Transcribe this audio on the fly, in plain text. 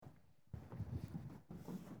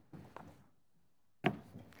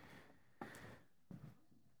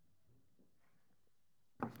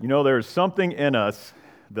You know, there's something in us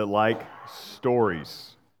that like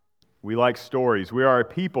stories. We like stories. We are a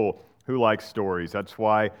people who like stories. That's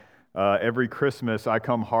why every Christmas I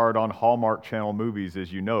come hard on Hallmark Channel movies,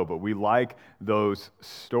 as you know, but we like those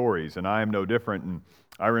stories, and I am no different. And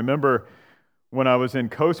I remember when I was in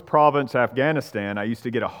Coast Province, Afghanistan, I used to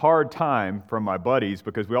get a hard time from my buddies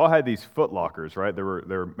because we all had these foot lockers, right?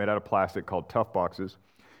 They're made out of plastic called tough boxes,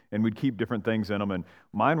 and we'd keep different things in them, and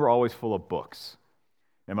mine were always full of books.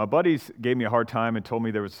 And my buddies gave me a hard time and told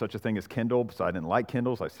me there was such a thing as Kindle, so I didn't like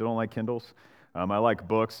Kindles. I still don't like Kindles. I like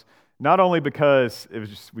books, not only because it was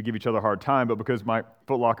just we give each other a hard time, but because my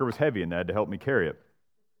foot locker was heavy and they had to help me carry it.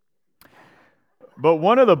 But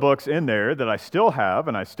one of the books in there that I still have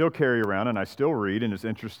and I still carry around and I still read and is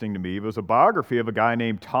interesting to me was a biography of a guy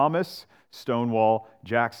named Thomas Stonewall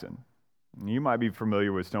Jackson. You might be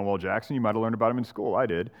familiar with Stonewall Jackson. You might have learned about him in school. I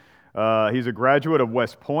did. He's a graduate of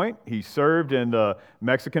West Point. He served in the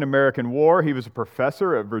Mexican-American War. He was a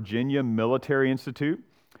professor at Virginia Military Institute.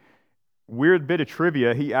 Weird bit of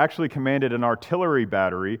trivia, he actually commanded an artillery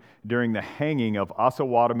battery during the hanging of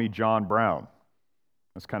Osawatomie John Brown.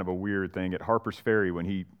 That's kind of a weird thing at Harper's Ferry when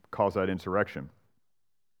he caused that insurrection.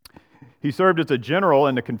 He served as a general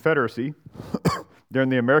in the Confederacy during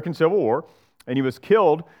the American Civil War, and he was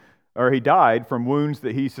killed, or he died from wounds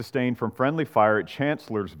that he sustained from friendly fire at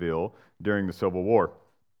Chancellorsville during the Civil War.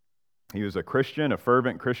 He was a Christian, a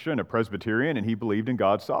fervent Christian, a Presbyterian, and he believed in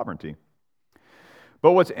God's sovereignty.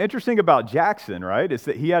 But what's interesting about Jackson, right, is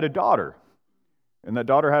that he had a daughter, and that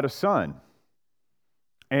daughter had a son.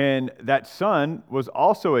 And that son was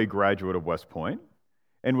also a graduate of West Point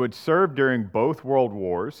and would serve during both world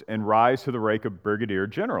wars and rise to the rank of brigadier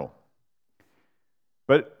general.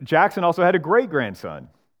 But Jackson also had a great-grandson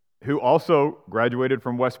who also graduated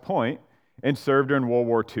from West Point and served during World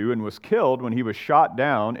War II and was killed when he was shot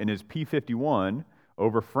down in his P-51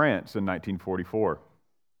 over France in 1944.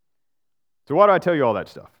 So why do I tell you all that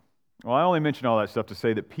stuff? Well, I only mention all that stuff to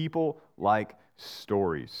say that people like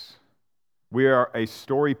stories. We are a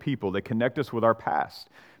story people that connect us with our past.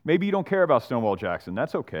 Maybe you don't care about Stonewall Jackson.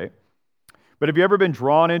 That's okay. But have you ever been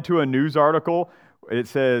drawn into a news article? It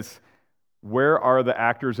says, where are the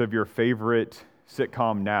actors of your favorite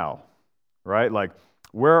sitcom now? Right? Like,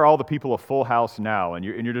 where are all the people of Full House now? And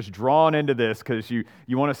you're just drawn into this because you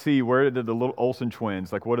want to see where did the little Olsen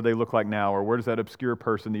twins, like what do they look like now? Or where does that obscure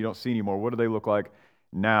person that you don't see anymore, what do they look like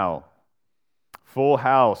now? Full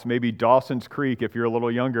House, maybe Dawson's Creek if you're a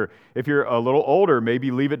little younger. If you're a little older,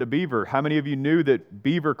 maybe Leave It to Beaver. How many of you knew that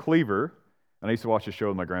Beaver Cleaver, and I used to watch the show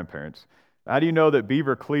with my grandparents, how do you know that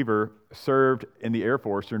Beaver Cleaver served in the Air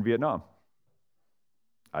Force during Vietnam?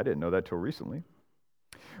 I didn't know that till recently.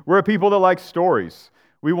 We're a people that like stories.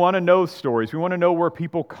 We want to know stories. We want to know where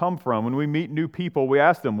people come from. When we meet new people, we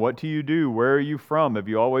ask them, what do you do? Where are you from? Have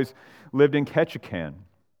you always lived in Ketchikan?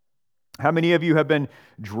 How many of you have been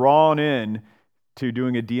drawn in to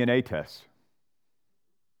doing a DNA test?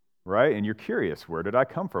 Right? And you're curious, where did I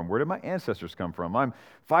come from? Where did my ancestors come from? I'm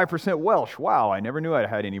 5% Welsh. Wow, I never knew I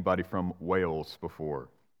had anybody from Wales before.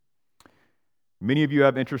 Many of you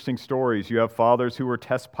have interesting stories. You have fathers who were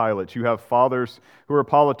test pilots. You have fathers who are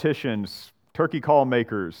politicians, turkey call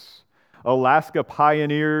makers, Alaska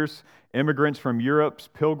pioneers, immigrants from Europe,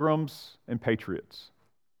 pilgrims, and patriots.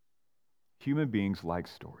 Human beings like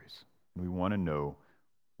stories. We want to know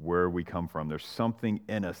where we come from. There's something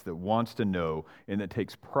in us that wants to know and that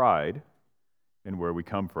takes pride in where we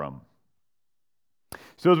come from.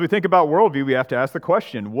 So as we think about worldview, we have to ask the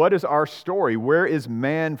question, what is our story? Where is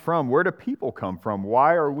man from? Where do people come from?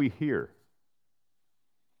 Why are we here?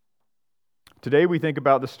 Today we think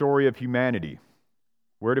about the story of humanity.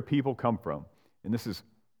 Where do people come from? And this is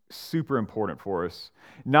super important for us,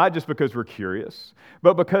 not just because we're curious,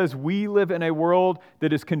 but because we live in a world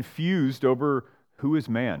that is confused over who is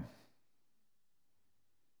man.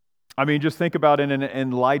 I mean, just think about in an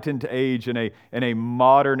enlightened age, in a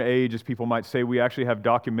modern age, as people might say, we actually have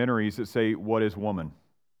documentaries that say, what is woman?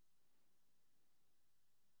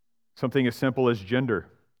 Something as simple as gender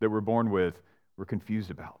that we're born with, we're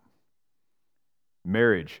confused about.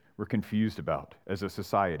 Marriage, we're confused about as a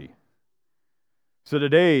society. So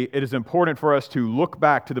today, it is important for us to look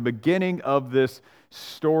back to the beginning of this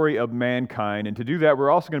story of mankind. And to do that,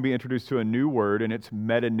 we're also going to be introduced to a new word, and it's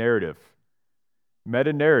meta-narrative.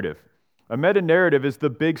 Meta-narrative. A meta-narrative is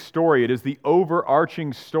the big story. It is the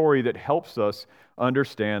overarching story that helps us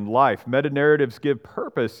understand life. Meta-narratives give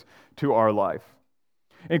purpose to our life.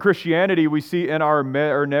 In Christianity, we see in our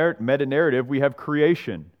meta-narrative, we have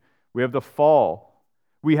creation, we have the fall,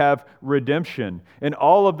 we have redemption, and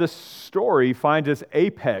all of this story finds its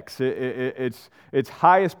apex, its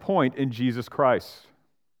highest point in Jesus Christ.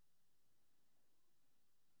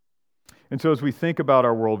 And so as we think about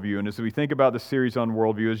our worldview, and as we think about the series on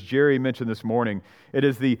worldview, as Jerry mentioned this morning, it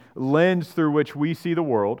is the lens through which we see the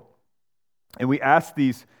world, and we ask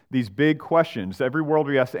these big questions. Every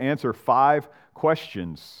worldview has to answer 5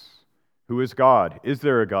 questions. Who is God? Is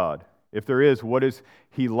there a God? If there is, what is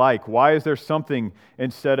he like? Why is there something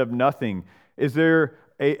instead of nothing? Is there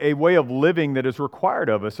a way of living that is required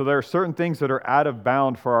of us? So there are certain things that are out of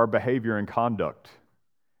bound for our behavior and conduct.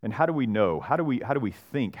 And how do we know? How do we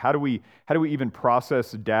think? How do we even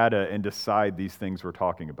process data and decide these things we're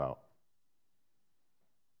talking about?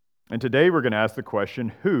 And today we're going to ask the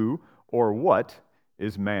question, who or what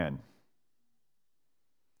is man?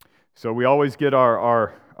 So we always get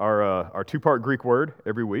our 2-part Greek word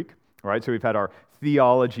every week, right? So we've had our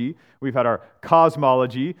theology, we've had our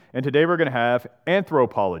cosmology, and today we're going to have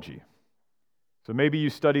anthropology. So maybe you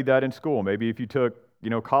studied that in school. Maybe if you took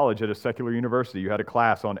college at a secular university, you had a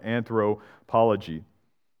class on anthropology.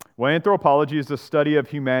 Well, anthropology is the study of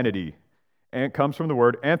humanity, and it comes from the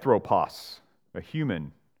word anthropos, a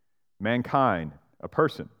human, mankind, a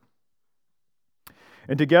person.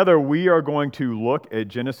 And together we are going to look at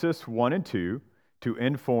Genesis 1 and 2 to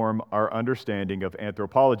inform our understanding of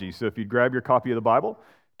anthropology. So if you'd grab your copy of the Bible,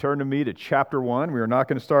 turn to me to chapter 1. We are not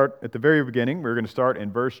going to start at the very beginning. We're going to start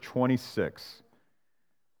in verse 26.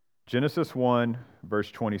 Genesis 1,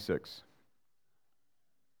 verse 26.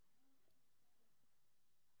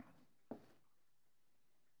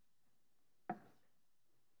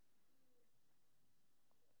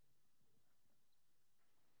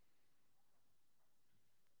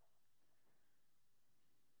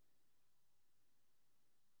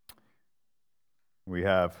 We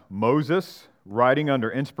have Moses, writing under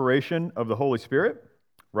inspiration of the Holy Spirit,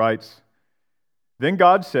 writes, "Then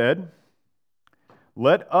God said,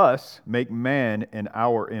 'Let us make man in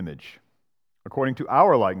our image, according to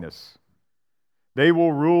our likeness. They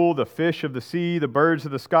will rule the fish of the sea, the birds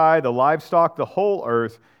of the sky, the livestock, the whole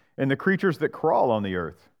earth, and the creatures that crawl on the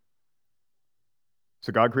earth.'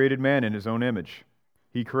 So God created man in his own image.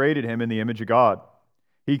 He created him in the image of God.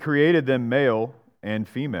 He created them male and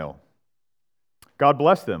female. God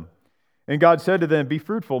blessed them. And God said to them, 'Be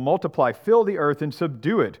fruitful, multiply, fill the earth, and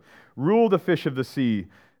subdue it. Rule the fish of the sea,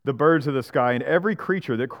 the birds of the sky, and every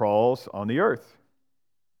creature that crawls on the earth.'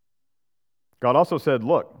 God also said,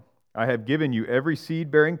 'Look, I have given you every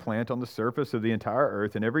seed-bearing plant on the surface of the entire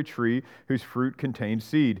earth, and every tree whose fruit contains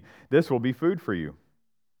seed. This will be food for you.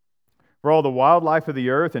 For all the wildlife of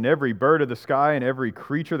the earth, and every bird of the sky, and every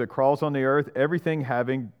creature that crawls on the earth, everything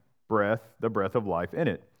having breath, the breath of life in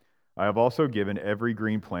it, I have also given every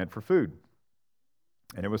green plant for food.'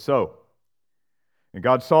 And it was so. And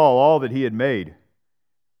God saw all that he had made,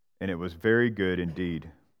 and it was very good indeed.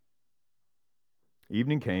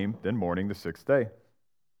 Evening came, then morning, the 6th day.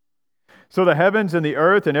 So the heavens and the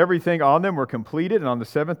earth and everything on them were completed, and on the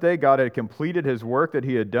 7th day God had completed his work that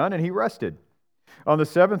he had done, and he rested on the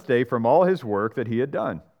 7th day from all his work that he had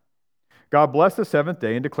done. God blessed the 7th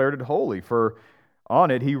day and declared it holy, for on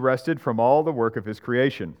it he rested from all the work of his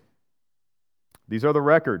creation. These are the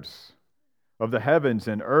records of the heavens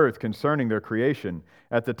and earth concerning their creation,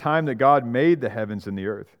 at the time that God made the heavens and the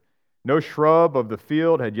earth. No shrub of the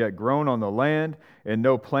field had yet grown on the land, and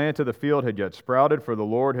no plant of the field had yet sprouted, for the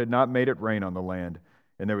Lord had not made it rain on the land,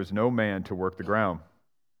 and there was no man to work the ground.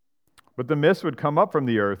 But the mist would come up from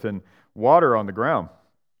the earth and water on the ground,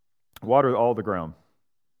 water all the ground.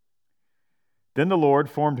 Then the Lord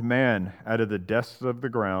formed man out of the depths of the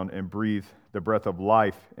ground and breathed the breath of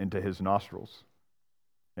life into his nostrils,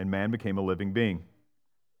 and man became a living being.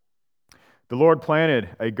 The Lord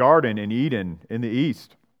planted a garden in Eden in the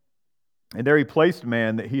east, and there he placed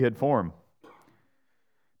man that he had formed.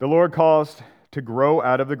 The Lord caused to grow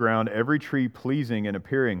out of the ground every tree pleasing in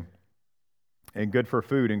appearing and good for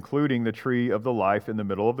food, including the tree of the life in the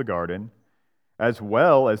middle of the garden, as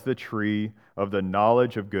well as the tree of the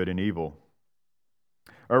knowledge of good and evil.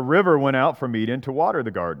 A river went out from Eden to water the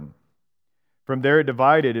garden. From there it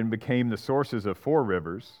divided and became the sources of 4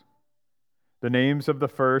 rivers. The names of the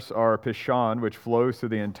first are Pishon, which flows through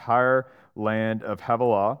the entire land of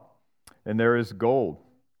Havilah, and there is gold.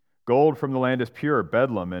 Gold from the land is pure.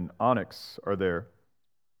 Bedlam and onyx are there.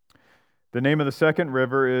 The name of the second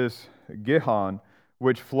river is Gihon,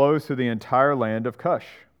 which flows through the entire land of Cush.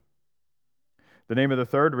 The name of the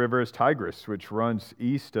third river is Tigris, which runs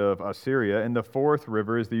east of Assyria, and the fourth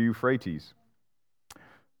river is the Euphrates.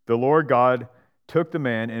 The Lord God took the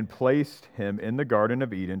man and placed him in the Garden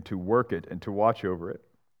of Eden to work it and to watch over it.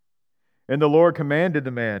 And the Lord commanded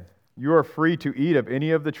the man, 'You are free to eat of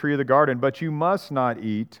any of the tree of the garden, but you must not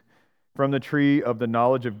eat from the tree of the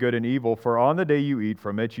knowledge of good and evil, for on the day you eat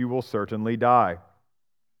from it, you will certainly die.'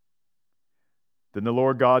 Then the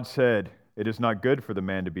Lord God said, "It is not good for the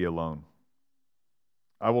man to be alone.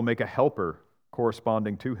 I will make a helper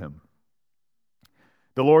corresponding to him."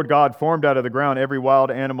 The Lord God formed out of the ground every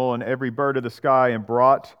wild animal and every bird of the sky and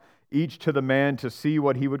brought each to the man to see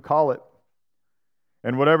what he would call it.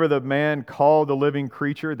 And whatever the man called the living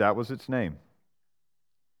creature, that was its name.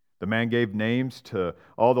 The man gave names to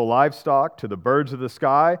all the livestock, to the birds of the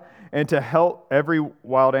sky, and to every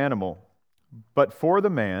wild animal. But for the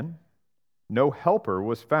man, no helper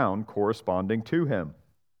was found corresponding to him.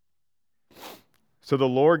 So the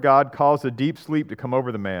Lord God caused a deep sleep to come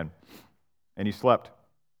over the man, and he slept.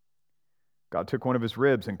 God took one of his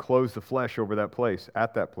ribs and closed the flesh over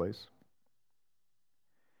at that place.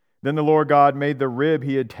 Then the Lord God made the rib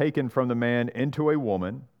he had taken from the man into a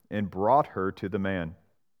woman and brought her to the man.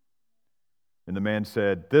 And the man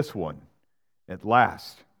said, "This one, at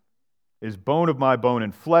last, is bone of my bone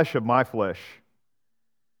and flesh of my flesh.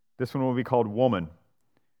 This one will be called woman,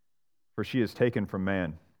 for she is taken from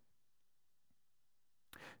man."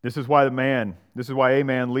 This is why a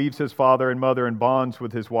man leaves his father and mother and bonds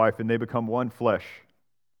with his wife, and they become one flesh.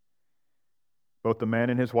 Both the man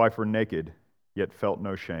and his wife were naked, yet felt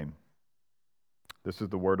no shame. This is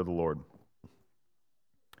the word of the Lord.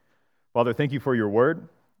 Father, thank you for your word.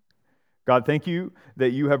 God, thank you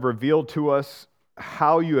that you have revealed to us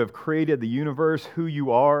how you have created the universe, who you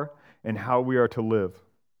are, and how we are to live.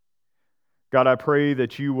 God, I pray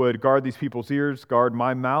that you would guard these people's ears, guard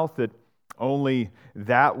my mouth, that only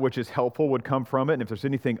that which is helpful would come from it, and if there's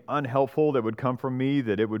anything unhelpful that would come from me,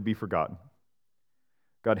 that it would be forgotten.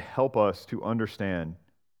 God, help us to understand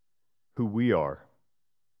who we are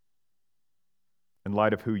in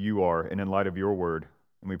light of who you are and in light of your word,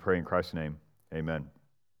 and we pray in Christ's name, amen.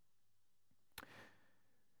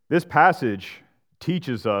 This passage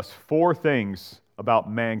teaches us 4 things about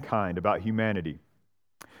mankind, about humanity.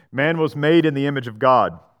 Man was made in the image of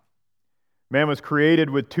God. Man was created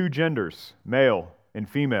with 2 genders, male and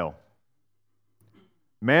female.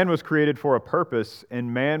 Man was created for a purpose,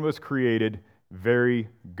 and man was created very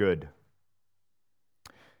good.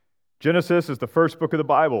 Genesis is the first book of the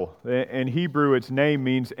Bible. In Hebrew, its name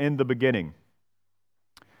means "in the beginning."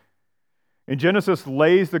 And Genesis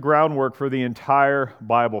lays the groundwork for the entire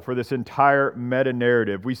Bible, for this entire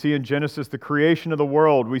meta-narrative. We see in Genesis the creation of the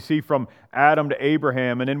world. We see from Adam to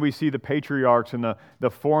Abraham, and then we see the patriarchs and the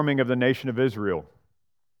forming of the nation of Israel.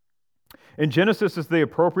 And Genesis is the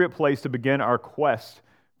appropriate place to begin our quest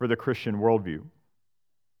for the Christian worldview.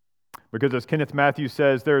 Because as Kenneth Matthews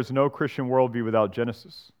says, there is no Christian worldview without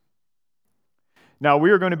Genesis. Now,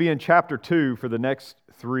 we are going to be in chapter 2 for the next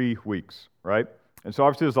 3 weeks, right? And so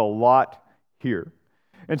obviously there's a lot here.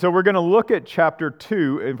 And so we're going to look at chapter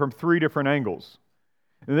 2 and from 3 different angles.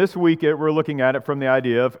 And this week we're looking at it from the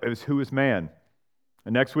idea of who is man.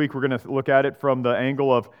 And next week we're going to look at it from the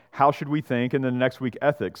angle of how should we think, and then next week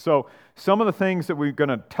ethics. So some of the things that we're going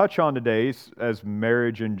to touch on today as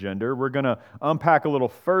marriage and gender, we're going to unpack a little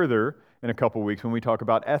further in a couple weeks when we talk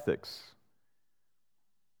about ethics.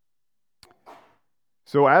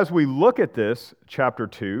 So as we look at this, chapter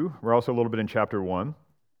 2, we're also a little bit in chapter 1,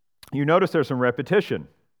 you notice there's some repetition,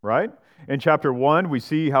 right? In chapter 1, we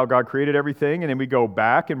see how God created everything, and then we go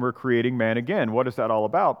back and we're creating man again. What is that all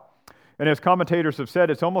about? And as commentators have said,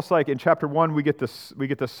 it's almost like in chapter 1, we get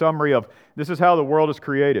the summary of this is how the world is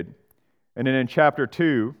created. And then in chapter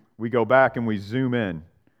 2, we go back and we zoom in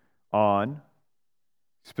on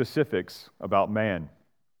specifics about man.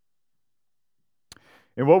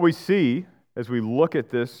 And what we see as we look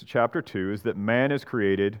at this chapter 2 is that man is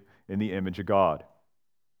created in the image of God.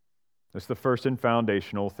 That's the first and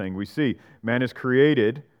foundational thing we see. Man is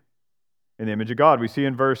created in the image of God. We see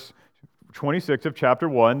in verse 26 of chapter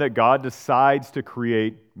 1 that God decides to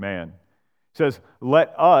create man. It says,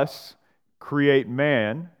 "Let us create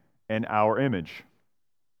man in our image."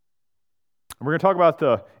 And we're going to talk about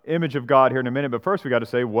the image of God here in a minute, but first we got to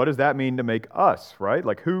say, what does that mean to make us, right?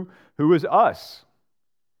 Like who is us?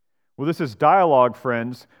 Well, this is dialogue,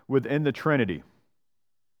 friends, within the Trinity.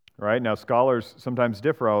 Right? Now, scholars sometimes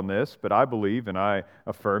differ on this, but I believe and I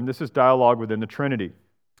affirm this is dialogue within the Trinity.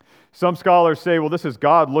 Some scholars say, well, this is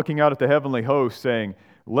God looking out at the heavenly host saying,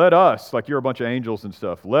 let us, like you're a bunch of angels and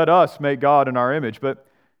stuff, let us make God in our image. But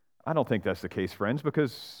I don't think that's the case, friends,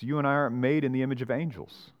 because you and I aren't made in the image of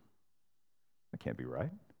angels. That can't be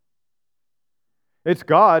right. It's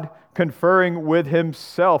God conferring with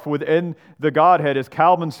himself within the Godhead. As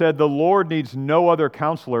Calvin said, the Lord needs no other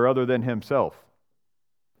counselor other than himself.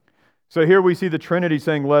 So here we see the Trinity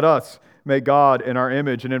saying, let us make God in our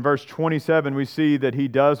image. And in verse 27, we see that he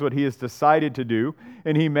does what he has decided to do,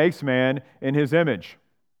 and he makes man in his image.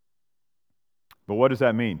 But what does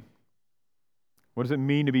that mean? What does it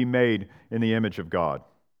mean to be made in the image of God?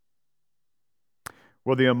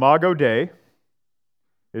 Well, the imago Dei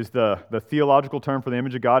is the theological term for the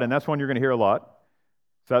image of God, and that's one you're going to hear a lot.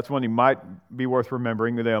 So that's one you might be worth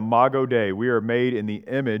remembering. The imago Dei, we are made in the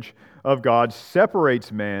image of God,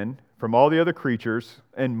 separates man from all the other creatures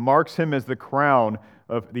and marks him as the crown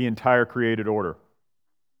of the entire created order.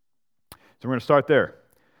 So we're going to start there.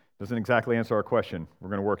 Doesn't exactly answer our question. We're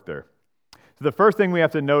going to work there. So the first thing we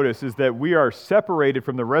have to notice is that we are separated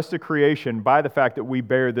from the rest of creation by the fact that we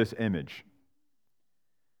bear this image.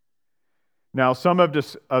 Now, some have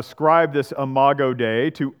just ascribed this imago Dei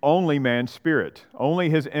to only man's spirit, only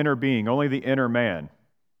his inner being, only the inner man.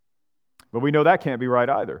 But we know that can't be right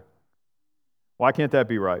either. Why can't that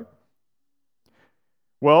be right?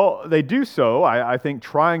 Well, they do so, I think,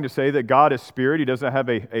 trying to say that God is spirit. He doesn't have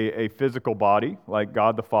a physical body like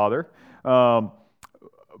God the Father.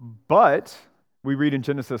 But we read in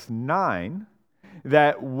Genesis 9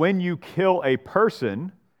 that when you kill a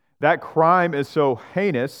person, that crime is so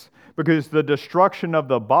heinous because the destruction of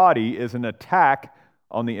the body is an attack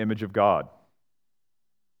on the image of God.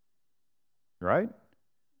 Right?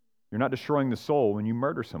 You're not destroying the soul when you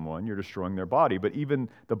murder someone, you're destroying their body. But even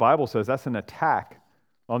the Bible says that's an attack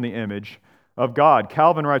on the image of God.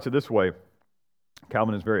 Calvin writes it this way.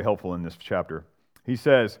 Calvin is very helpful in this chapter. He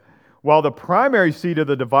says, while the primary seat of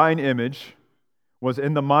the divine image was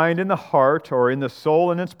in the mind and the heart, or in the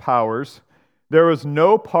soul and its powers, there was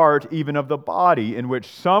no part even of the body in which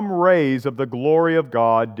some rays of the glory of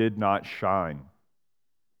God did not shine.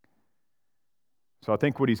 So I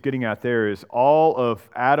think what he's getting at there is all of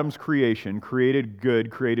Adam's creation, created good,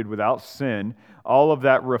 created without sin, all of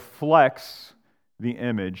that reflects the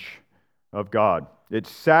image of God. It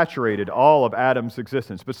saturated all of Adam's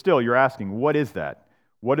existence. But still, you're asking, what is that?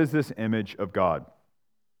 What is this image of God?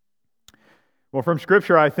 Well, from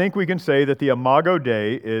Scripture, I think we can say that the imago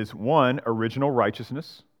Dei is, one, original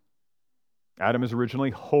righteousness. Adam is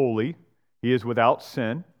originally holy. He is without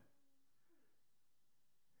sin.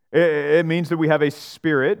 It means that we have a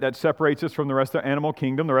spirit that separates us from the rest of the animal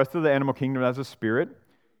kingdom. The rest of the animal kingdom has a spirit.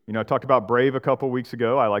 You know, I talked about Brave a couple weeks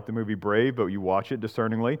ago. I like the movie Brave, but you watch it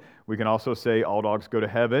discerningly. We can also say all dogs go to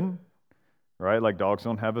heaven, right? Like dogs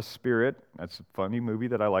don't have a spirit. That's a funny movie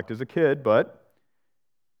that I liked as a kid, but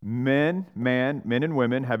men and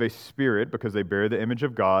women have a spirit because they bear the image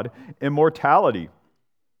of God. Immortality.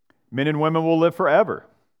 Men and women will live forever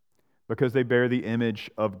because they bear the image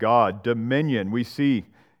of God. Dominion. We see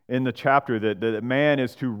in the chapter that man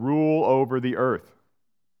is to rule over the earth.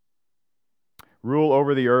 Rule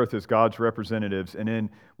over the earth as God's representatives. And then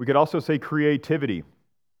we could also say creativity.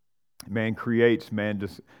 Man creates, man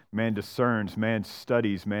discerns, man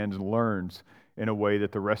studies, man learns in a way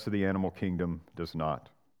that the rest of the animal kingdom does not.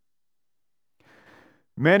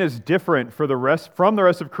 Man is different from the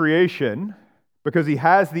rest of creation because he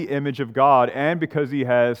has the image of God and because he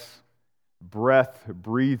has breath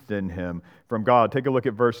breathed in him from God. Take a look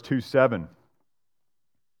at verse 2:7.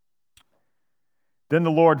 Then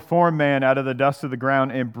the Lord formed man out of the dust of the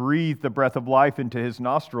ground and breathed the breath of life into his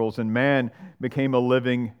nostrils, and man became a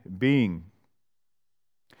living being.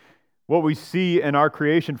 What we see in our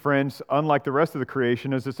creation, friends, unlike the rest of the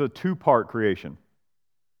creation, is it's a two-part creation.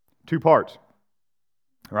 Two parts.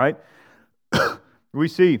 Right? We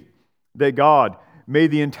see that God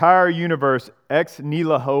made the entire universe ex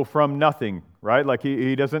nihilo from nothing, right? Like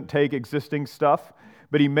he doesn't take existing stuff,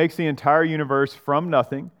 but he makes the entire universe from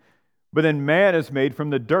nothing. But then man is made from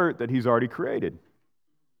the dirt that he's already created.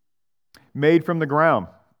 Made from the ground.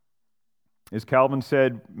 As Calvin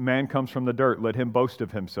said, man comes from the dirt, let him boast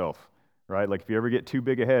of himself, right? Like if you ever get too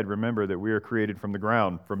big ahead, remember that we are created from the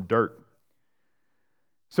ground, from dirt.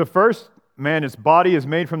 So first, his body is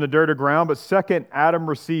made from the dirt or ground, but second, Adam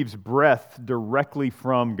receives breath directly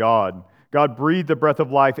from God. God breathed the breath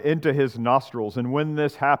of life into his nostrils, and when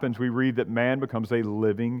this happens, we read that man becomes a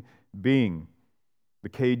living being. The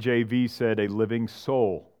KJV said a living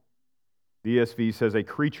soul. The ESV says a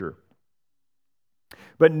creature.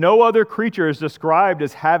 But no other creature is described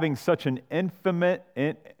as having such an intimate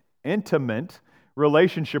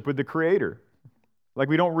relationship with the Creator. Like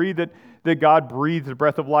we don't read that God breathed the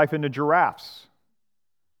breath of life into giraffes.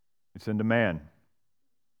 It's into man.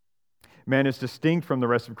 Man is distinct from the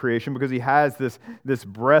rest of creation because he has this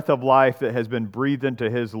breath of life that has been breathed into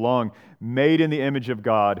his lung, made in the image of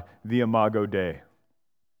God, the imago Dei.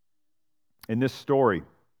 In this story,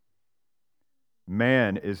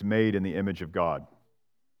 man is made in the image of God.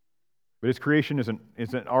 But his creation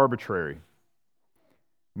isn't arbitrary.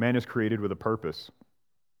 Man is created with a purpose.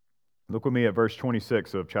 Look with me at verse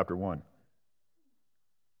 26 of chapter 1.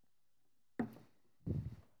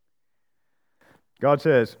 God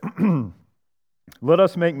says, let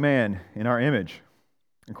us make man in our image,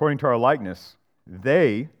 according to our likeness.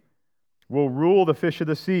 They will rule the fish of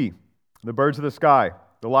the sea, the birds of the sky,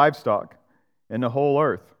 the livestock, and the whole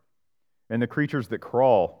earth, and the creatures that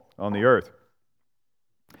crawl on the earth.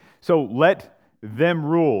 So let them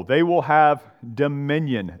rule. They will have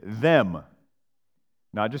dominion. Them.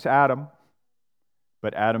 Not just Adam,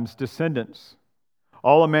 but Adam's descendants.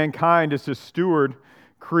 All of mankind is to steward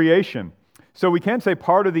creation. So we can say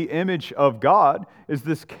part of the image of God is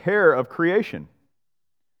this care of creation.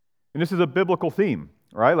 And this is a biblical theme,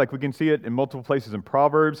 right? Like we can see it in multiple places in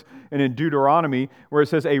Proverbs and in Deuteronomy, where it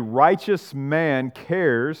says a righteous man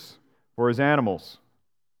cares for his animals.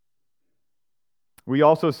 We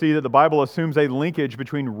also see that the Bible assumes a linkage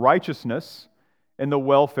between righteousness and the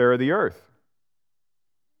welfare of the earth.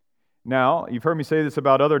 Now, you've heard me say this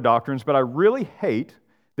about other doctrines, but I really hate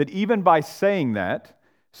that even by saying that,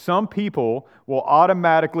 some people will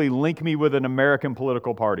automatically link me with an American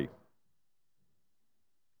political party.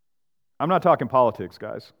 I'm not talking politics,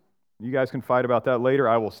 guys. You guys can fight about that later.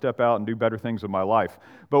 I will step out and do better things with my life.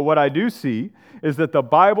 But what I do see is that the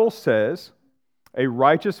Bible says a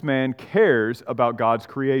righteous man cares about God's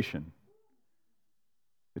creation.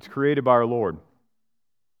 It's created by our Lord.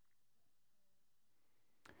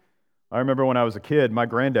 I remember when I was a kid, my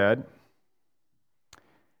granddad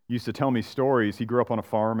used to tell me stories. He grew up on a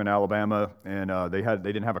farm in Alabama, and they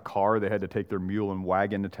didn't have a car. They had to take their mule and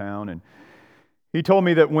wagon to town. And he told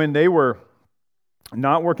me that when they were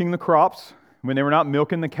not working the crops, when they were not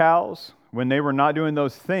milking the cows, when they were not doing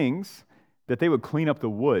those things, that they would clean up the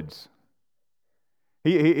woods.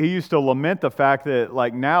 He used to lament the fact that,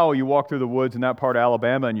 like, now you walk through the woods in that part of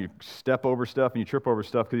Alabama and you step over stuff and you trip over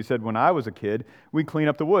stuff, because he said when I was a kid, we'd clean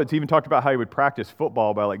up the woods. He even talked about how he would practice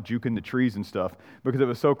football by, like, juking the trees and stuff, because it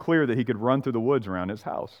was so clear that he could run through the woods around his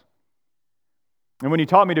house. And when he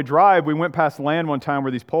taught me to drive, we went past land one time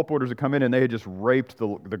where these pulp orders had come in and they had just raped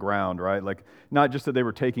the ground, right? Like, not just that they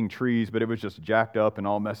were taking trees, but it was just jacked up and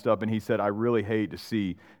all messed up. And he said, I really hate to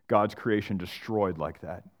see God's creation destroyed like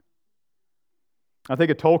that. I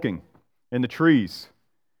think of Tolkien and the trees.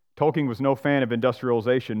 Tolkien was no fan of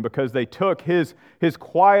industrialization because they took his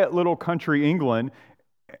quiet little country England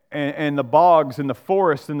and the bogs and the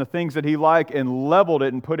forests and the things that he liked and leveled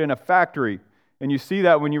it and put in a factory. And you see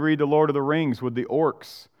that when you read The Lord of the Rings with the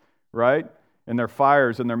orcs, right? And their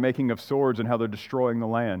fires and their making of swords and how they're destroying the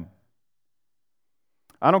land.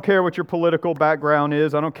 I don't care what your political background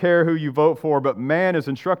is. I don't care who you vote for, but man is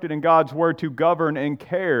instructed in God's word to govern and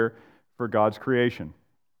care for God's creation.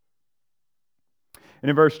 And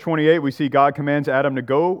in verse 28, we see God commands Adam to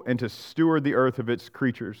go and to steward the earth of its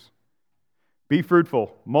creatures. Be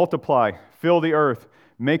fruitful, multiply, fill the earth,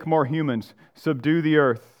 make more humans, subdue the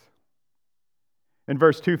earth. In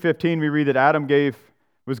verse 2:15, we read that Adam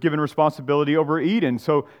was given responsibility over Eden.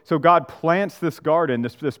 So God plants this garden,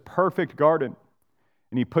 this perfect garden,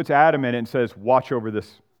 and he puts Adam in it and says, watch over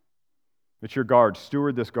this. It's your guard.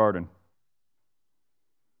 Steward this garden.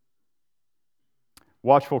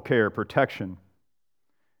 Watchful care, protection.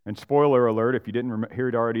 And spoiler alert, if you didn't hear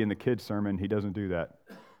it already in the kids' sermon, he doesn't do that.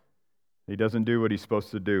 He doesn't do what he's supposed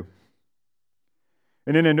to do.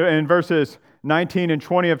 And then in verses 19 and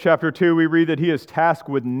 20 of chapter 2, we read that he is tasked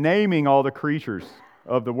with naming all the creatures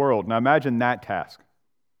of the world. Now imagine that task,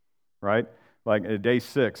 right? Like day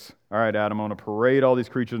 6, all right, Adam, I'm going to parade all these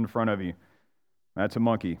creatures in front of you. That's a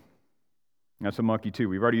monkey. That's a monkey too.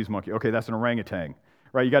 We've already used monkey. Okay, that's an orangutan.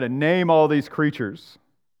 Right, you got to name all these creatures.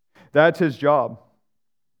 That's his job.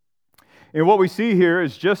 And what we see here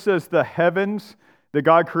is just as the heavens that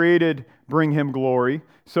God created bring him glory,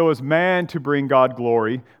 so is man to bring God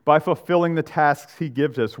glory by fulfilling the tasks he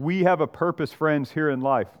gives us. We have a purpose, friends, here in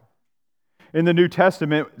life. In the New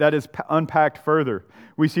Testament, that is unpacked further.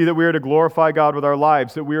 We see that we are to glorify God with our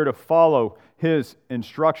lives, that we are to follow his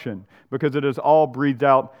instruction, because it is all breathed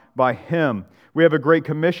out by him. We have a great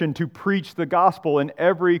commission to preach the gospel in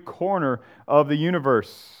every corner of the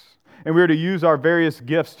universe. And we are to use our various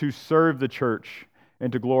gifts to serve the church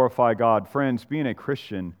and to glorify God. Friends, being a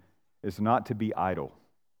Christian is not to be idle.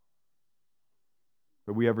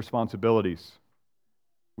 But we have responsibilities.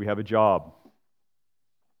 We have a job.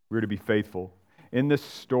 We're to be faithful. In this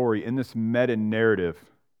story, in this meta-narrative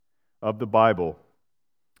of the Bible,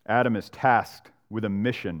 Adam is tasked with a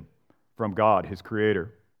mission from God, his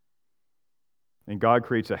creator. And God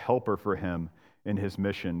creates a helper for him in his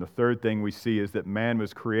mission. The third thing we see is that man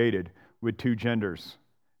was created with two genders,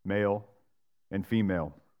 male and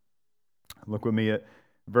female. Look with me at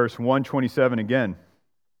verse 127 again.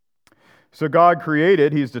 So God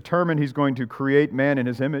created, he's determined he's going to create man in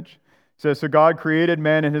his image. says, so God created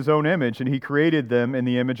man in his own image, and he created them in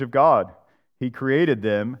the image of God. He created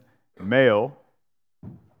them male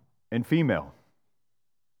and female.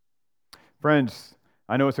 Friends,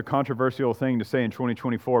 I know it's a controversial thing to say in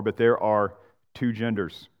 2024, but there are two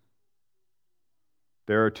genders.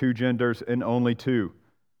 There are two genders and only two,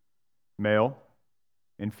 male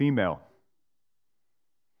and female.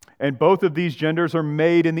 And both of these genders are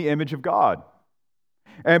made in the image of God.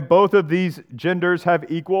 And both of these genders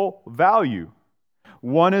have equal value.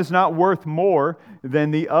 One is not worth more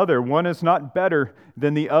than the other. One is not better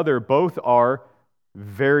than the other. Both are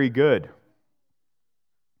very good.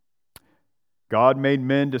 God made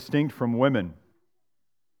men distinct from women,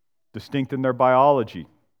 distinct in their biology,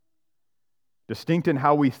 distinct in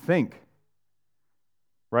how we think.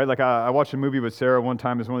 Right? Like I watched a movie with Sarah one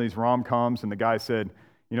time. It was one of these rom-coms, and the guy said,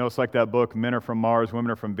 it's like that book, Men Are From Mars,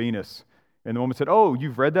 Women Are From Venus. And the woman said, oh,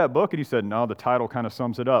 you've read that book? And he said, no, the title kind of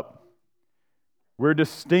sums it up. We're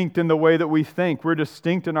distinct in the way that we think. We're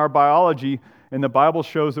distinct in our biology, and the Bible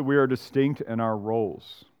shows that we are distinct in our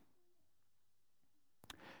roles.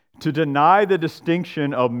 To deny the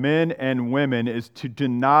distinction of men and women is to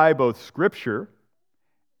deny both Scripture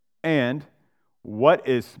and what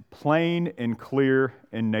is plain and clear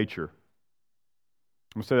in nature.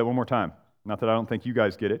 I'm going to say that one more time. Not that I don't think you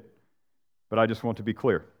guys get it, but I just want to be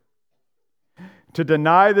clear. To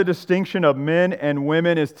deny the distinction of men and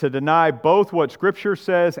women is to deny both what Scripture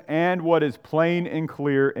says and what is plain and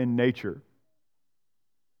clear in nature.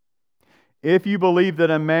 If you believe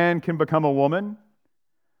that a man can become a woman,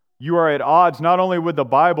 you are at odds not only with the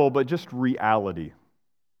Bible, but just reality.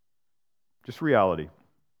 Just reality.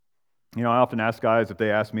 I often ask guys, if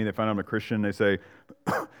they ask me, they find I'm a Christian, they say,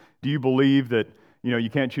 do you believe that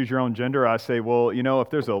you can't choose your own gender? I say, well, if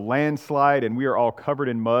there's a landslide and we are all covered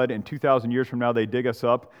in mud and 2,000 years from now they dig us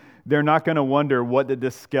up, they're not going to wonder what did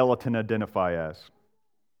this skeleton identify as.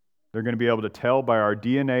 They're going to be able to tell by our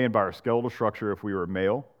DNA and by our skeletal structure if we were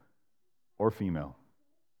male or female.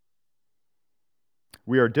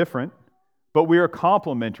 We are different, but we are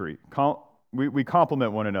complementary. We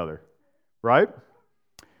complement one another, right?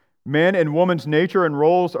 Man and woman's nature and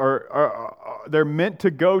roles they're meant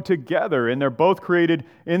to go together, and they're both created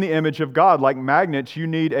in the image of God. Like magnets, you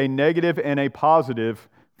need a negative and a positive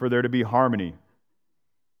for there to be harmony.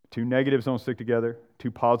 Two negatives don't stick together,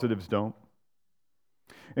 two positives don't.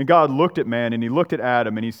 And God looked at man, and he looked at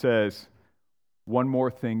Adam, and he says, one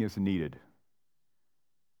more thing is needed.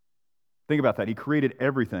 Think about that. He created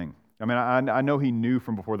everything. I mean, I know he knew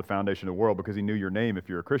from before the foundation of the world because he knew your name if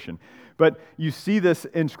you're a Christian. But you see this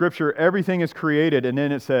in Scripture. Everything is created, and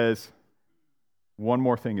then it says, one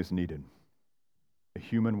more thing is needed. A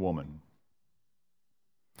human woman.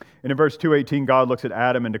 And in verse 2:18, God looks at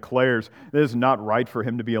Adam and declares that it is not right for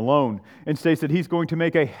him to be alone, and states that he's going to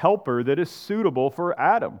make a helper that is suitable for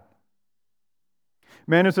Adam.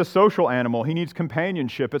 Man is a social animal. He needs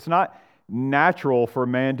companionship. It's not natural for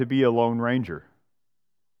man to be a lone ranger.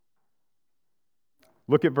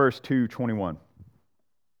 Look at verse 2:21.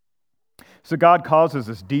 So God causes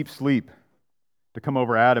this deep sleep to come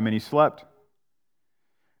over Adam, and he slept.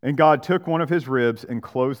 And God took one of his ribs and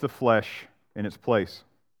closed the flesh in its place,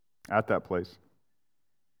 at that place.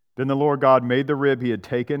 Then the Lord God made the rib he had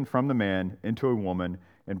taken from the man into a woman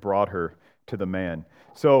and brought her to the man.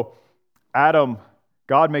 So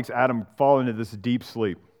God makes Adam fall into this deep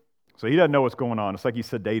sleep. So he doesn't know what's going on. It's like he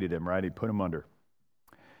sedated him, right? He put him under.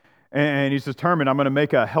 And he's determined, I'm going to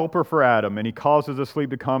make a helper for Adam. And he causes the sleep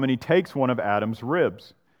to come, and he takes one of Adam's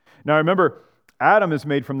ribs. Now remember, Adam is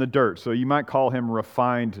made from the dirt, so you might call him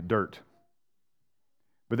refined dirt.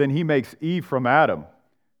 But then he makes Eve from Adam.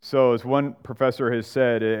 So as one professor has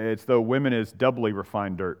said, it's though women is doubly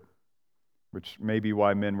refined dirt, which may be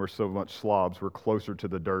why men were so much slobs. We're closer to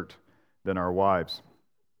the dirt than our wives.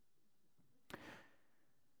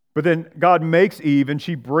 But then God makes Eve, and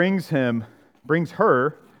she brings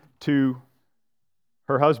her to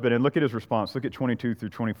her husband. And look at his response. Look at 22 through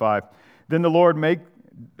 25. Then the Lord made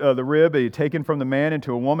the rib he had taken from the man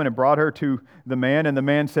into a woman and brought her to the man. And the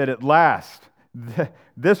man said, at last,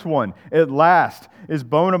 this one, at last, is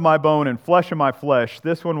bone of my bone and flesh of my flesh.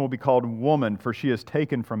 This one will be called woman, for she is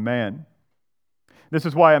taken from man. This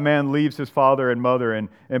is why a man leaves his father and mother and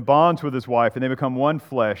bonds with his wife, and they become one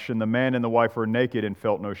flesh, and the man and the wife were naked and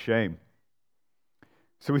felt no shame.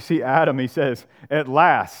 So we see Adam, he says, at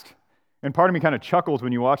last. And part of me kind of chuckles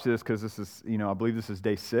when you watch this because this is, I believe this is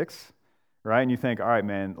day 6, right? And you think, all right,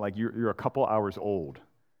 man, like you're a couple hours old.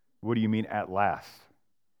 What do you mean at last?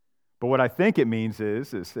 But what I think it means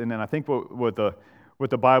is and then I think what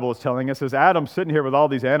the Bible is telling us is Adam's sitting here with all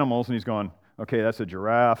these animals, and he's going, okay, that's a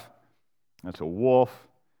giraffe, that's a wolf,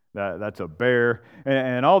 That's a bear,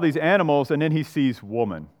 and all these animals, and then he sees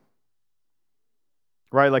woman.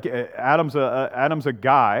 Right? Like Adam's a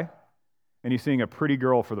guy, and he's seeing a pretty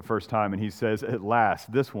girl for the first time, and he says, at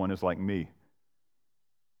last, this one is like me.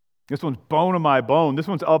 This one's bone of my bone. This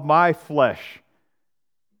one's of my flesh.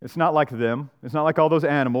 It's not like them. It's not like all those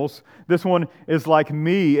animals. This one is like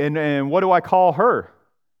me, and what do I call her?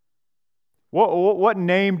 What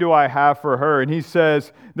name do I have for her? And he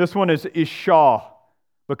says, this one is Isha,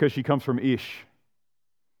 because she comes from Ish.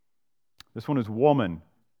 This one is woman,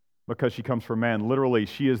 because she comes from man. Literally,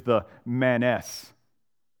 she is the maness,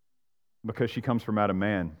 because she comes from out of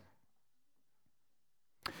man.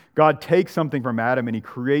 God takes something from Adam and he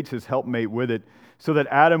creates his helpmate with it so that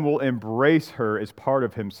Adam will embrace her as part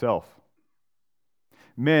of himself.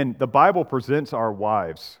 Men, the Bible presents our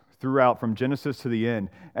wives throughout from Genesis to the end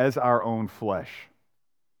as our own flesh.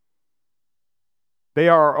 They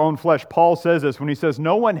are our own flesh. Paul says this when he says,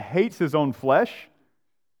 no one hates his own flesh.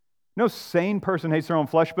 No sane person hates their own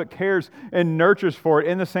flesh, but cares and nurtures for it.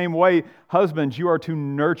 In the same way, husbands, you are to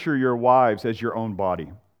nurture your wives as your own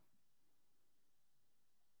body.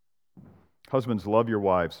 Husbands, love your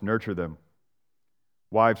wives, nurture them.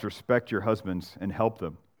 Wives, respect your husbands and help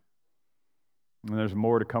them. And there's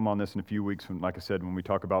more to come on this in a few weeks, like I said, when we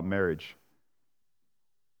talk about marriage.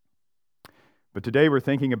 But today we're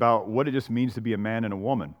thinking about what it just means to be a man and a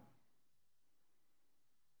woman.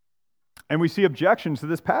 And we see objections to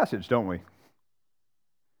this passage, don't we?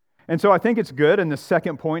 And so I think it's good in the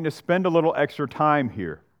second point to spend a little extra time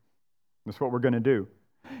here. That's what we're going to do.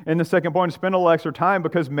 In the second point, spend a little extra time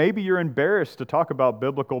because maybe you're embarrassed to talk about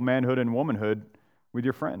biblical manhood and womanhood with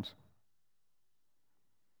your friends.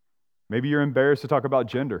 Maybe you're embarrassed to talk about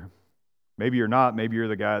gender. Maybe you're not. Maybe you're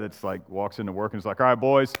the guy that's like walks into work and is like, all right,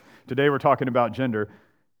 boys, today we're talking about gender.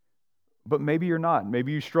 But maybe you're not.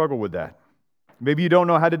 Maybe you struggle with that. Maybe you don't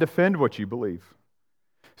know how to defend what you believe.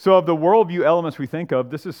 So of the worldview elements we think of,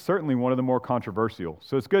 this is certainly one of the more controversial.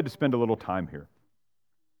 So it's good to spend a little time here.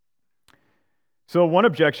 So one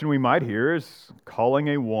objection we might hear is calling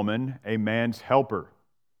a woman a man's helper,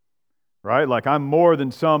 right? Like, I'm more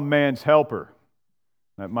than some man's helper.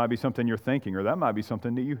 That might be something you're thinking, or that might be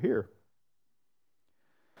something that you hear.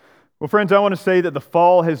 Well, friends, I want to say that the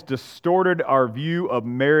fall has distorted our view of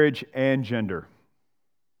marriage and gender.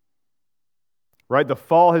 Right? The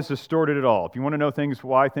fall has distorted it all. If you want to know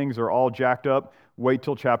why things are all jacked up, wait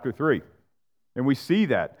till chapter 3. And we see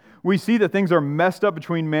that. We see that things are messed up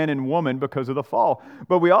between man and woman because of the fall.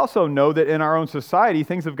 But we also know that in our own society,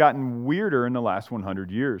 things have gotten weirder in the last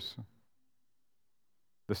 100 years.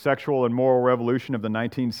 The sexual and moral revolution of the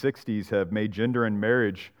 1960s have made gender and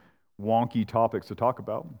marriage wonky topics to talk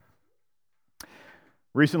about.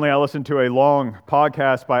 Recently, I listened to a long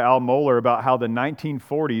podcast by Al Mohler about how the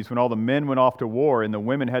 1940s, when all the men went off to war and the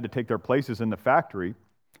women had to take their places in the factory,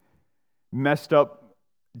 messed up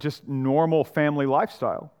just normal family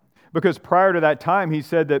lifestyle. Because prior to that time, he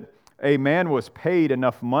said that a man was paid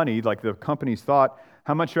enough money, like the companies thought,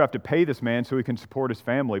 how much do you have to pay this man so he can support his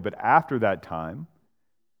family? But after that time,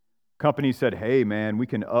 companies said, hey man, we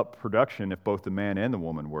can up production if both the man and the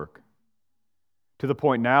woman work. To the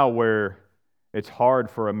point now where it's hard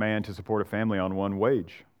for a man to support a family on one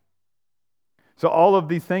wage. So all of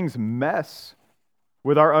these things mess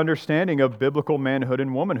with our understanding of biblical manhood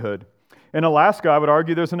and womanhood. In Alaska, I would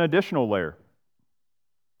argue there's an additional layer.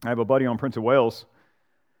 I have a buddy on Prince of Wales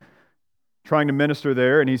trying to minister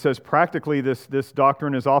there, and he says practically this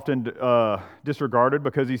doctrine is often disregarded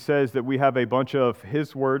because he says that we have a bunch of,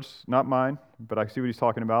 his words, not mine, but I see what he's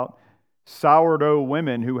talking about, sourdough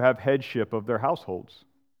women who have headship of their households.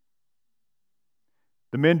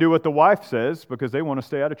 The men do what the wife says because they want to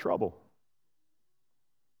stay out of trouble.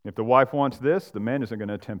 If the wife wants this, the man isn't going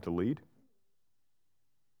to attempt to lead.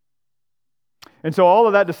 And so all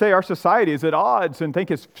of that to say our society is at odds and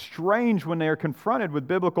think it's strange when they are confronted with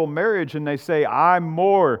biblical marriage and they say, I'm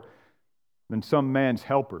more than some man's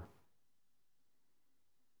helper.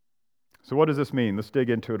 So what does this mean? Let's dig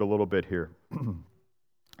into it a little bit here.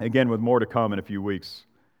 Again, with more to come in a few weeks.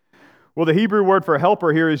 Well, the Hebrew word for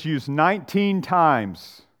helper here is used 19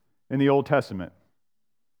 times in the Old Testament.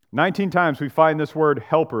 19 times we find this word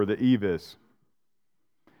helper that Eve is.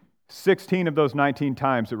 16 of those 19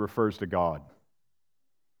 times it refers to God.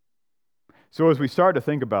 So as we start to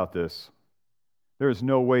think about this, there is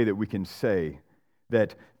no way that we can say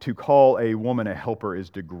that to call a woman a helper is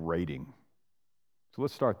degrading. So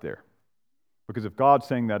let's start there. Because if God's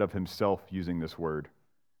saying that of himself using this word,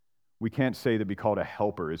 we can't say that be called a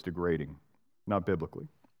helper is degrading, not biblically.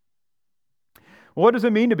 Well, what does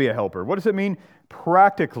it mean to be a helper? What does it mean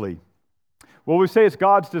practically? Well, we say it's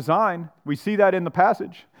God's design. We see that in the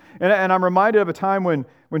passage. And I'm reminded of a time when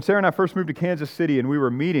Sarah and I first moved to Kansas City, and we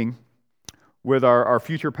were meeting with our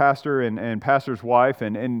future pastor and pastor's wife,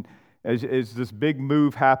 and as this big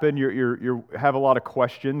move happened, you have a lot of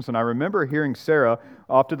questions. And I remember hearing Sarah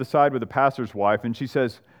off to the side with the pastor's wife, and she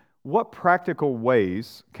says, "What practical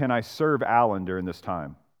ways can I serve Alan during this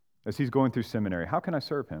time as he's going through seminary? How can I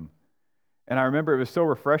serve him?" And I remember it was so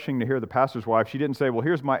refreshing to hear the pastor's wife. She didn't say, "Well,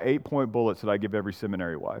 here's my 8-point bullets that I give every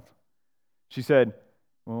seminary wife." She said,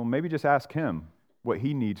 "Well, maybe just ask him what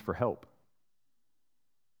he needs for help."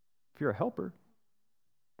 If you're a helper,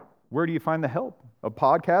 where do you find the help? A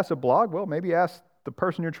podcast, a blog? Well, maybe ask the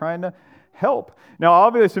person you're trying to help. Now,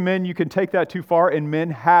 obviously, men, you can take that too far, and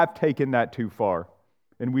men have taken that too far,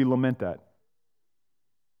 and we lament that.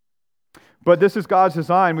 But this is God's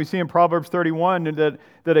design. We see in Proverbs 31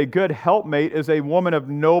 that a good helpmate is a woman of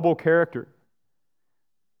noble character,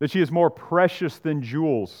 that she is more precious than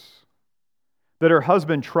jewels, that her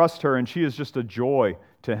husband trusts her and she is just a joy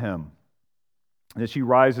to him, that she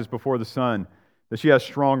rises before the sun, that she has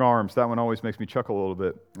strong arms. That one always makes me chuckle a little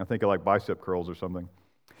bit. I think of like bicep curls or something.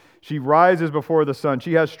 She rises before the sun.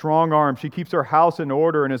 She has strong arms. She keeps her house in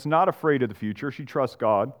order and is not afraid of the future. She trusts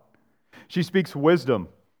God. She speaks wisdom,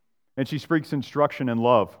 and she speaks instruction and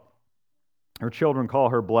love. Her children call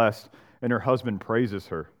her blessed, and her husband praises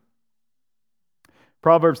her.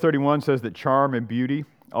 Proverbs 31 says that charm and beauty,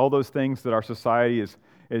 all those things that our society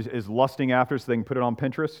is lusting after so they can put it on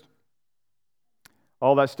Pinterest,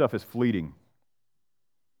 all that stuff is fleeting.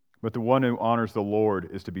 But the one who honors the Lord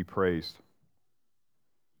is to be praised.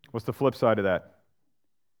 What's the flip side of that?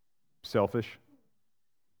 Selfish,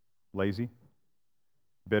 lazy,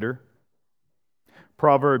 bitter.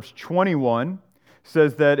 Proverbs 21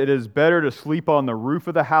 says that it is better to sleep on the roof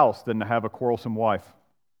of the house than to have a quarrelsome wife.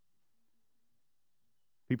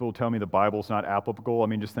 People will tell me the Bible's not applicable. I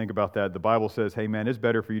mean, just think about that. The Bible says, hey man, it's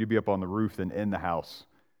better for you to be up on the roof than in the house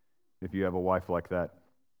if you have a wife like that.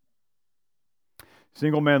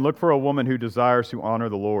 Single men, look for a woman who desires to honor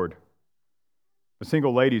the Lord. The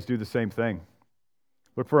single ladies do the same thing.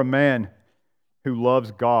 Look for a man who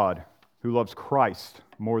loves God, who loves Christ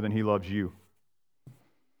more than he loves you.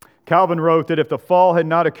 Calvin wrote that if the fall had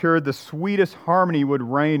not occurred, the sweetest harmony would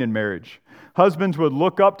reign in marriage. Husbands would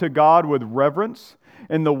look up to God with reverence,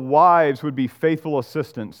 and the wives would be faithful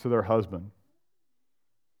assistants to their husband.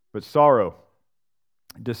 But sorrow,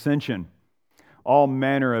 dissension, all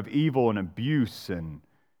manner of evil and abuse and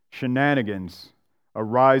shenanigans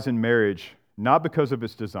arise in marriage, not because of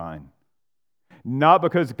its design, not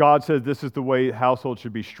because God says this is the way households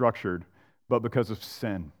should be structured, but because of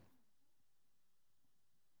sin.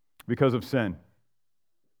 Because of sin.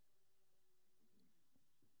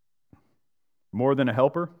 More than a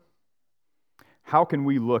helper, how can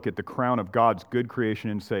we look at the crown of God's good creation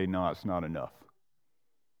and say, no, it's not enough?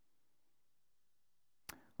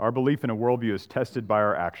 Our belief in a worldview is tested by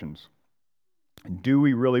our actions. Do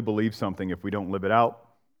we really believe something if we don't live it out?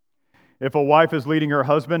 If a wife is leading her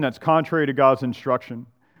husband, that's contrary to God's instruction.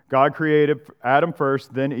 God created Adam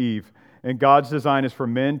first, then Eve. And God's design is for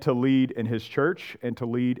men to lead in His church and to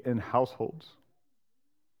lead in households.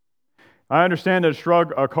 I understand that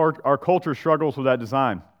our culture struggles with that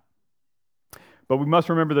design. But we must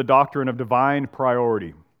remember the doctrine of divine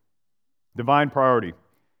priority. Divine priority.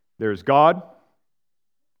 There's God,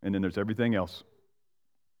 and then there's everything else.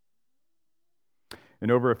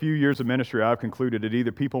 And over a few years of ministry, I've concluded that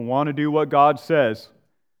either people want to do what God says,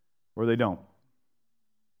 or they don't.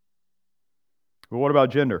 But what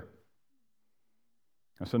about gender?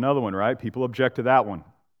 That's another one, right? People object to that one.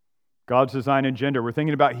 God's design in gender. We're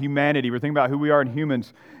thinking about humanity. We're thinking about who we are in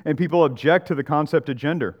humans. And people object to the concept of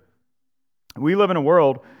gender. We live in a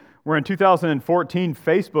world where in 2014,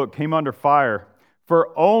 Facebook came under fire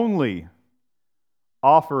for only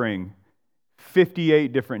offering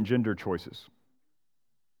 58 different gender choices.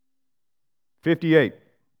 58.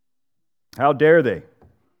 How dare they?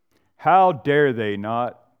 How dare they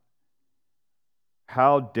not?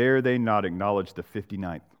 How dare they not acknowledge the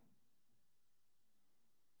 59th?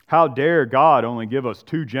 How dare God only give us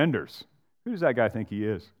 2 genders? Who does that guy think he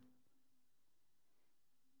is?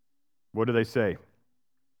 What do they say?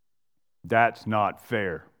 That's not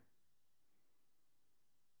fair.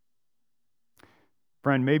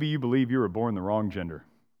 Friend, maybe you believe you were born the wrong gender.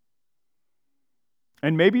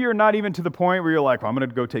 And maybe you're not even to the point where you're like, well, I'm going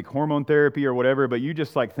to go take hormone therapy or whatever, but you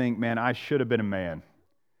just like think, man, I should have been a man.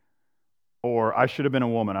 Or I should have been a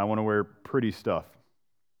woman. I want to wear pretty stuff.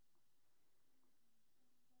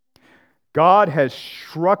 God has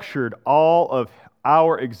structured all of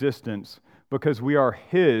our existence because we are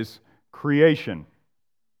His creation.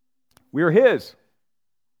 We are His.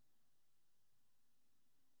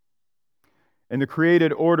 And the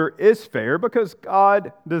created order is fair because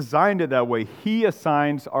God designed it that way. He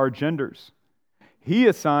assigns our genders. He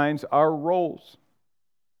assigns our roles.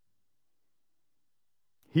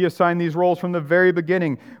 He assigned these roles from the very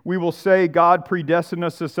beginning. We will say God predestined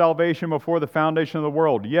us to salvation before the foundation of the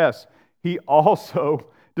world. Yes, He also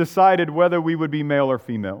decided whether we would be male or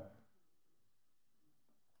female.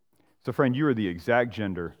 So friend, you are the exact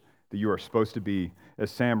gender that you are supposed to be. As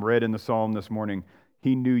Sam read in the psalm this morning,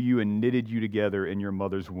 He knew you and knitted you together in your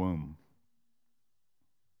mother's womb.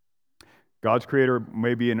 God's creator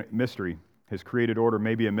may be a mystery. His created order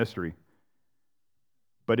may be a mystery.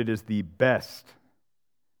 But it is the best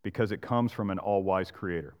because it comes from an all-wise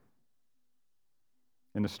creator.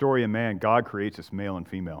 In the story of man, God creates us male and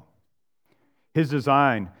female. His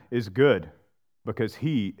design is good because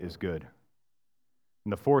He is good.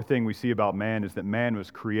 And the fourth thing we see about man is that man was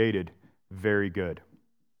created very good.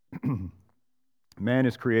 Man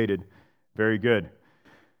is created very good.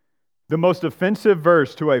 The most offensive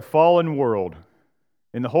verse to a fallen world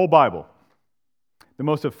in the whole Bible, the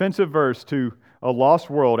most offensive verse to a lost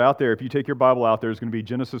world out there, if you take your Bible out there, is going to be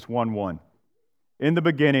Genesis 1:1. In the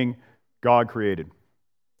beginning, God created.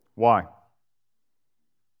 Why?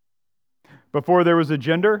 Before there was a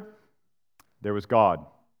gender, there was God.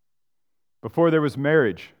 Before there was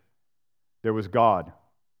marriage, there was God.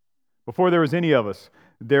 Before there was any of us,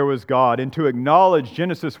 there was God. And to acknowledge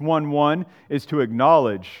Genesis 1:1 is to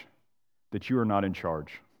acknowledge that you are not in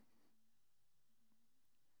charge.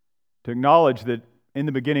 To acknowledge that in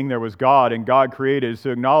the beginning there was God and God created is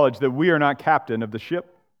to acknowledge that we are not captain of the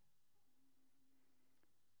ship.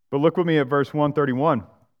 But look with me at verse 131.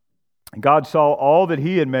 God saw all that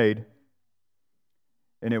He had made,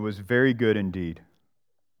 and it was very good indeed.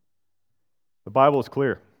 The Bible is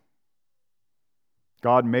clear.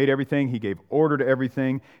 God made everything. He gave order to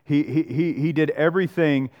everything. He did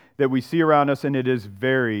everything that we see around us, and it is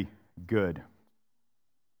very good.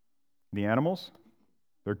 The animals,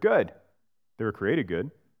 they're good. They were created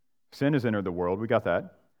good. Sin has entered the world. We got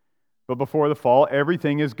that. But before the fall,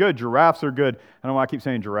 everything is good. Giraffes are good. I don't know why I keep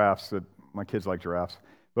saying giraffes. My kids like giraffes.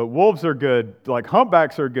 But wolves are good. Like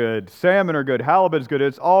humpbacks are good. Salmon are good. Halibut is good.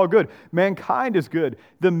 It's all good. Mankind is good.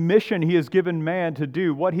 The mission He has given man to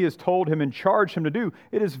do, what He has told him and charged him to do,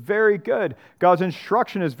 it is very good. God's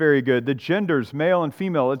instruction is very good. The genders, male and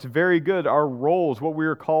female, it's very good. Our roles, what we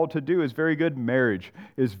are called to do is very good. Marriage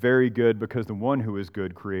is very good because the one who is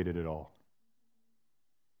good created it all.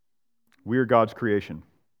 We are God's creation,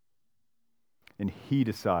 and He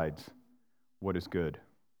decides what is good.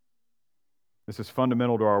 This is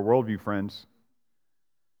fundamental to our worldview, friends.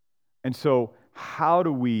 And so, how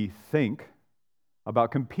do we think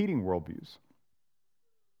about competing worldviews?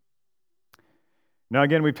 Now,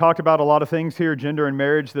 again, we've talked about a lot of things here, gender and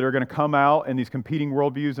marriage, that are going to come out in these competing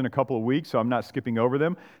worldviews in a couple of weeks, so I'm not skipping over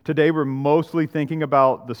them. Today, we're mostly thinking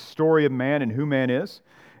about the story of man and who man is.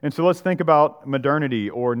 And so let's think about modernity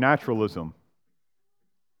or naturalism.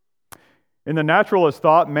 In the naturalist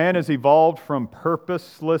thought, man has evolved from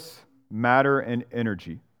purposeless matter and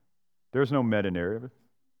energy. There's no meta-narrative.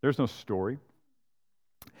 There's no story.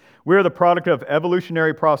 We are the product of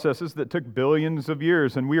evolutionary processes that took billions of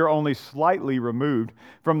years, and we are only slightly removed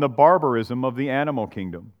from the barbarism of the animal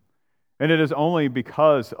kingdom. And it is only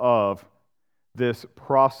because of this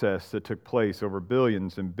process that took place over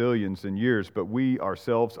billions and billions of years, but we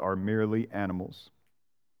ourselves are merely animals.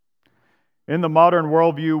 In the modern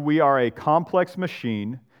worldview, we are a complex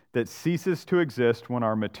machine that ceases to exist when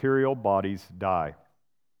our material bodies die.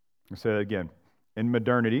 I'll say that again. In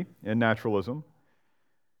modernity, in naturalism,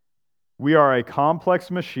 we are a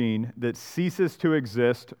complex machine that ceases to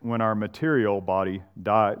exist when our material body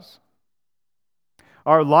dies.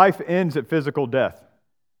 Our life ends at physical death.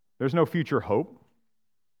 There's no future hope.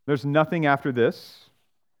 There's nothing after this.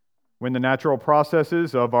 When the natural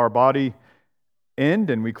processes of our body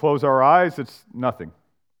end and we close our eyes, it's nothing.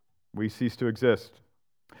 We cease to exist.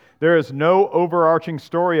 There is no overarching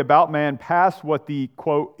story about man past what the,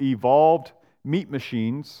 quote, evolved meat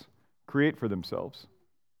machines create for themselves.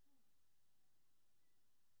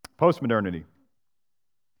 Postmodernity.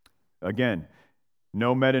 Again,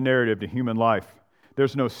 no meta-narrative to human life.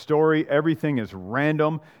 There's no story. Everything is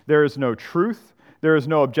random. There is no truth. There is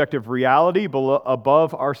no objective reality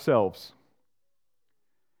above ourselves.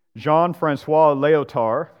 Jean-Francois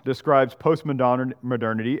Lyotard describes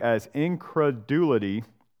postmodernity as incredulity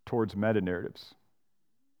towards meta-narratives,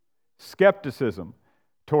 skepticism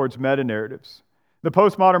towards meta-narratives. The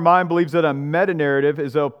postmodern mind believes that a meta-narrative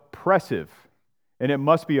is oppressive and it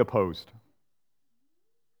must be opposed,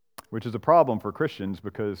 which is a problem for Christians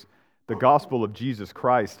because The gospel of Jesus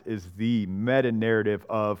Christ is the meta-narrative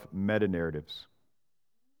of meta-narratives.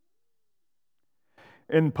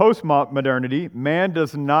 In postmodernity, man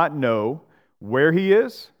does not know where he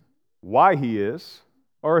is, why he is,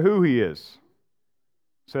 or who he is.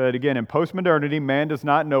 Say that again. In postmodernity, man does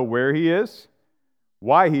not know where he is,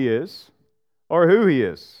 why he is, or who he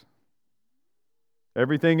is.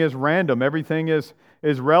 Everything is random. Everything is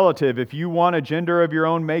relative. If you want a gender of your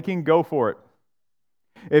own making, go for it.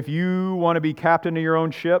 If you want to be captain of your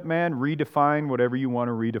own ship, man, redefine whatever you want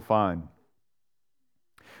to redefine.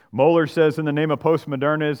 Moeller says in the name of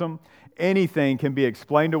postmodernism, anything can be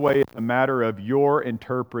explained away as a matter of your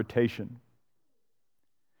interpretation.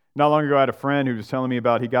 Not long ago, I had a friend who was telling me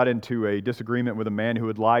about he got into a disagreement with a man who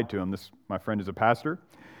had lied to him. My friend is a pastor.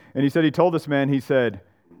 And he said he told this man, he said,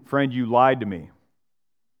 "Friend, you lied to me."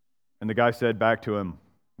 And the guy said back to him,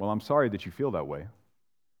 "Well, I'm sorry that you feel that way." And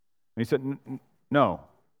he said, "No,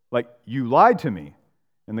 like you lied to me."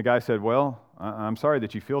 And the guy said, "Well, I'm sorry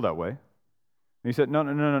that you feel that way." And he said,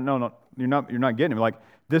 No, you're not getting it. Like,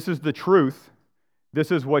 this is the truth. This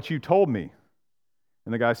is what you told me."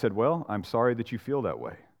 And the guy said, "Well, I'm sorry that you feel that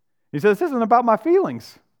way." He says, "This isn't about my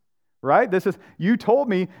feelings, right? You told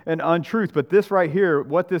me an untruth, but this right here,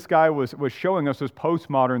 what this guy was showing us was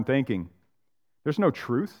postmodern thinking. There's no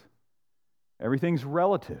truth. Everything's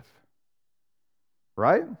relative,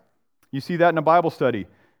 right? You see that in a Bible study.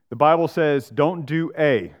 The Bible says, don't do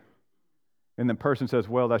A. And the person says,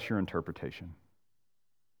 well, that's your interpretation.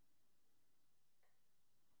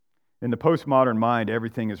 In the postmodern mind,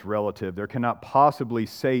 everything is relative. There cannot possibly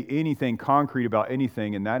say anything concrete about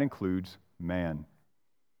anything, and that includes man.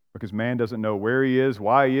 Because man doesn't know where he is,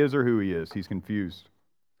 why he is, or who he is. He's confused.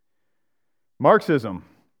 Marxism.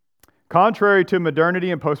 Contrary to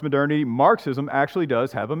modernity and postmodernity, Marxism actually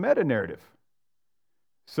does have a meta-narrative.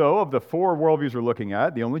 So, of the four worldviews we're looking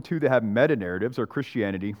at, the only two that have meta-narratives are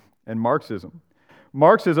Christianity and Marxism.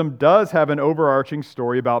 Marxism does have an overarching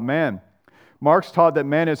story about man. Marx taught that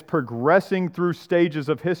man is progressing through stages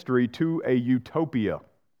of history to a utopia,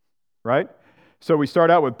 right? So we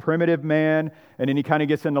start out with primitive man, and then he kind of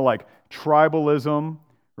gets into like tribalism,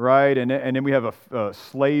 right? And then we have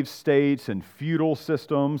slave states and feudal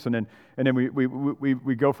systems, and then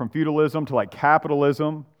we go from feudalism to like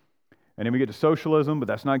capitalism, and then we get to socialism, but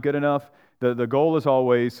that's not good enough. The goal is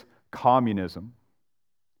always communism,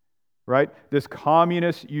 right? This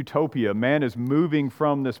communist utopia. Man is moving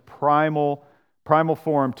from this primal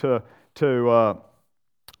form to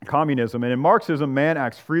communism. And in Marxism, man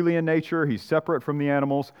acts freely in nature. He's separate from the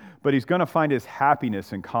animals, but he's going to find his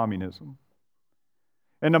happiness in communism.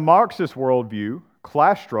 In the Marxist worldview,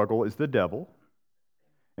 class struggle is the devil,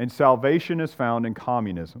 and salvation is found in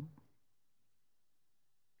communism.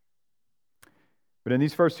 But in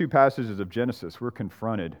these first two passages of Genesis, we're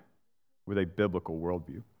confronted with a biblical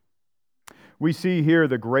worldview. We see here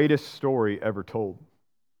the greatest story ever told.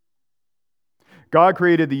 God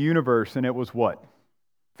created the universe, and it was what?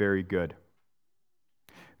 Very good.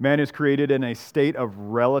 Man is created in a state of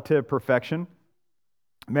relative perfection.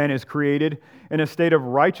 Man is created in a state of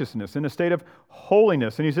righteousness, in a state of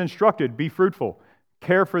holiness, and he's instructed, be fruitful,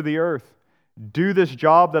 care for the earth, do this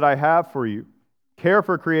job that I have for you, care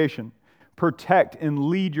for creation, protect and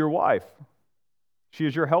lead your wife. She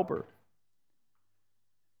is your helper.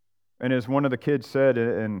 And as one of the kids said,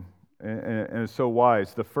 and is so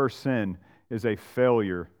wise, the first sin is a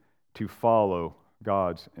failure to follow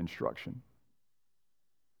God's instruction.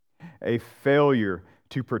 A failure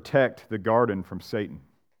to protect the garden from Satan.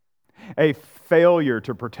 A failure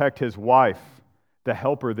to protect his wife, the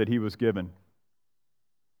helper that he was given.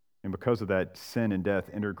 And because of that, sin and death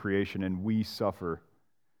entered creation, and we suffer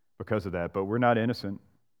because of that. But we're not innocent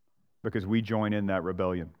because we join in that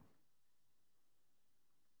rebellion.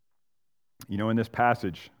 You know, in this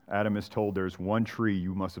passage, Adam is told there's one tree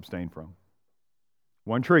you must abstain from.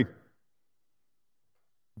 One tree.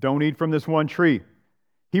 Don't eat from this one tree.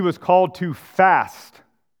 He was called to fast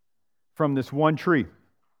from this one tree.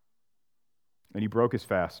 And he broke his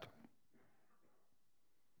fast.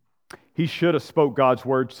 He should have spoke God's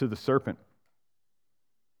words to the serpent.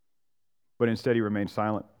 But instead he remained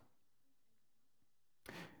silent.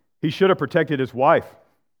 He should have protected his wife.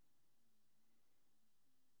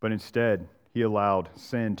 But instead, he allowed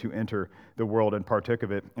sin to enter the world and partook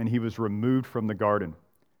of it, and he was removed from the garden.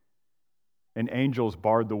 And angels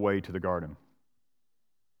barred the way to the garden.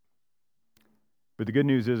 But the good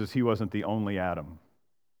news is he wasn't the only Adam,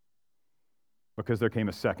 because there came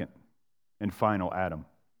a second and final Adam.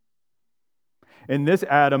 And this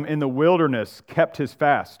Adam in the wilderness kept his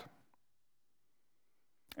fast.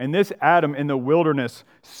 And this Adam in the wilderness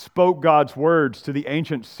spoke God's words to the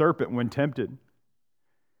ancient serpent when tempted.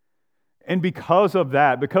 And because of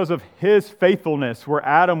that, because of his faithfulness where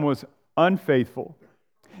Adam was unfaithful,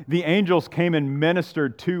 the angels came and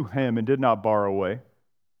ministered to him and did not bar away.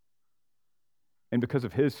 And because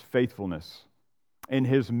of his faithfulness and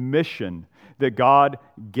his mission that God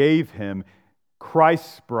gave him,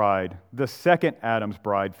 Christ's bride, the second Adam's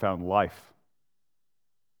bride, found life.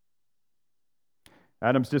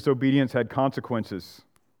 Adam's disobedience had consequences,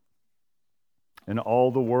 and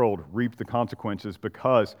all the world reaped the consequences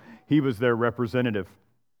because he was their representative.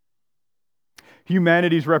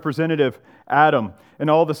 Humanity's representative, Adam, and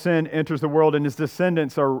all the sin enters the world, and his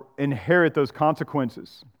descendants inherit those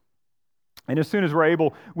consequences. And as soon as we're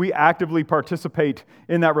able, we actively participate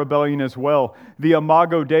in that rebellion as well. The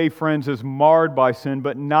Imago Dei, friends, is marred by sin,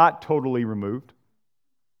 but not totally removed.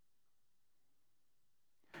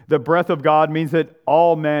 The breath of God means that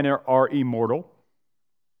all men are immortal.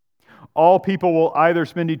 All people will either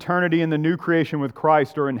spend eternity in the new creation with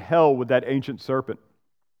Christ or in hell with that ancient serpent.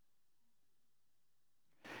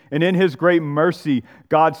 And in his great mercy,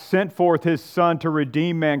 God sent forth his Son to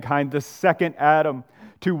redeem mankind, the second Adam,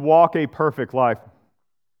 to walk a perfect life.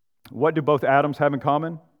 What do both Adams have in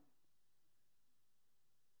common?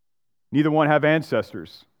 Neither one have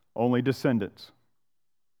ancestors, only descendants.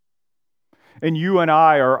 And you and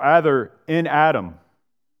I are either in Adam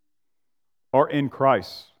or in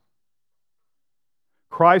Christ.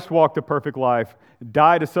 Christ walked a perfect life,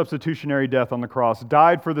 died a substitutionary death on the cross,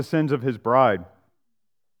 died for the sins of his bride,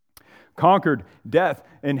 conquered death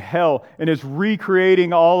and hell, and is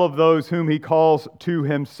recreating all of those whom he calls to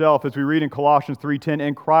himself. As we read in Colossians 3:10,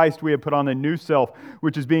 in Christ we have put on a new self,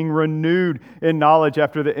 which is being renewed in knowledge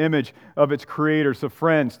after the image of its creator. So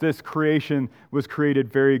friends, this creation was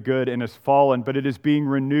created very good and is fallen, but it is being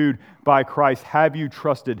renewed by Christ. Have you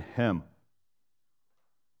trusted him?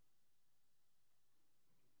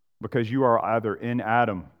 Because you are either in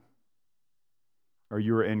Adam or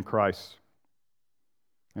you are in Christ.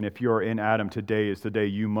 And if you are in Adam, today is the day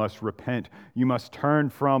you must repent. You must turn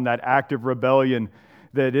from that active rebellion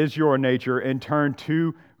that is your nature and turn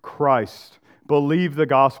to Christ. Believe the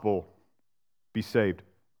gospel. Be saved.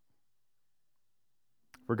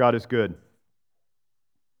 For God is good.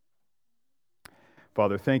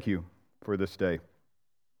 Father, thank you for this day.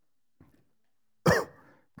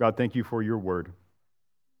 God, thank you for your word.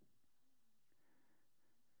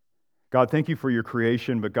 God, thank you for your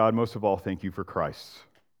creation, but God, most of all, thank you for Christ.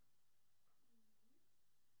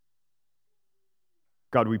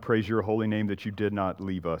 God, we praise your holy name that you did not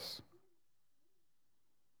leave us.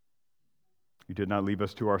 You did not leave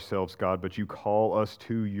us to ourselves, God, but you call us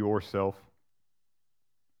to yourself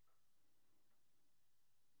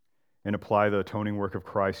and apply the atoning work of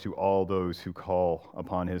Christ to all those who call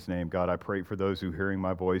upon his name. God, I pray for those who are hearing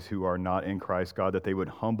my voice who are not in Christ, God, that they would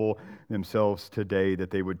humble themselves today,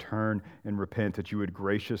 that they would turn and repent, that you would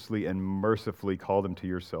graciously and mercifully call them to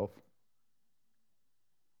yourself.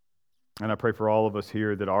 And I pray for all of us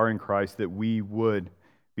here that are in Christ that we would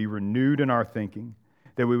be renewed in our thinking,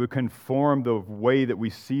 that we would conform the way that we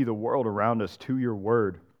see the world around us to your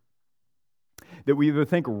word, that we would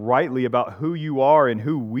think rightly about who you are and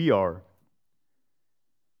who we are,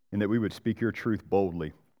 and that we would speak your truth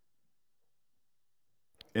boldly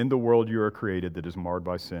in the world you are created that is marred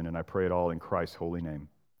by sin. And I pray it all in Christ's holy name.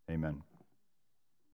 Amen.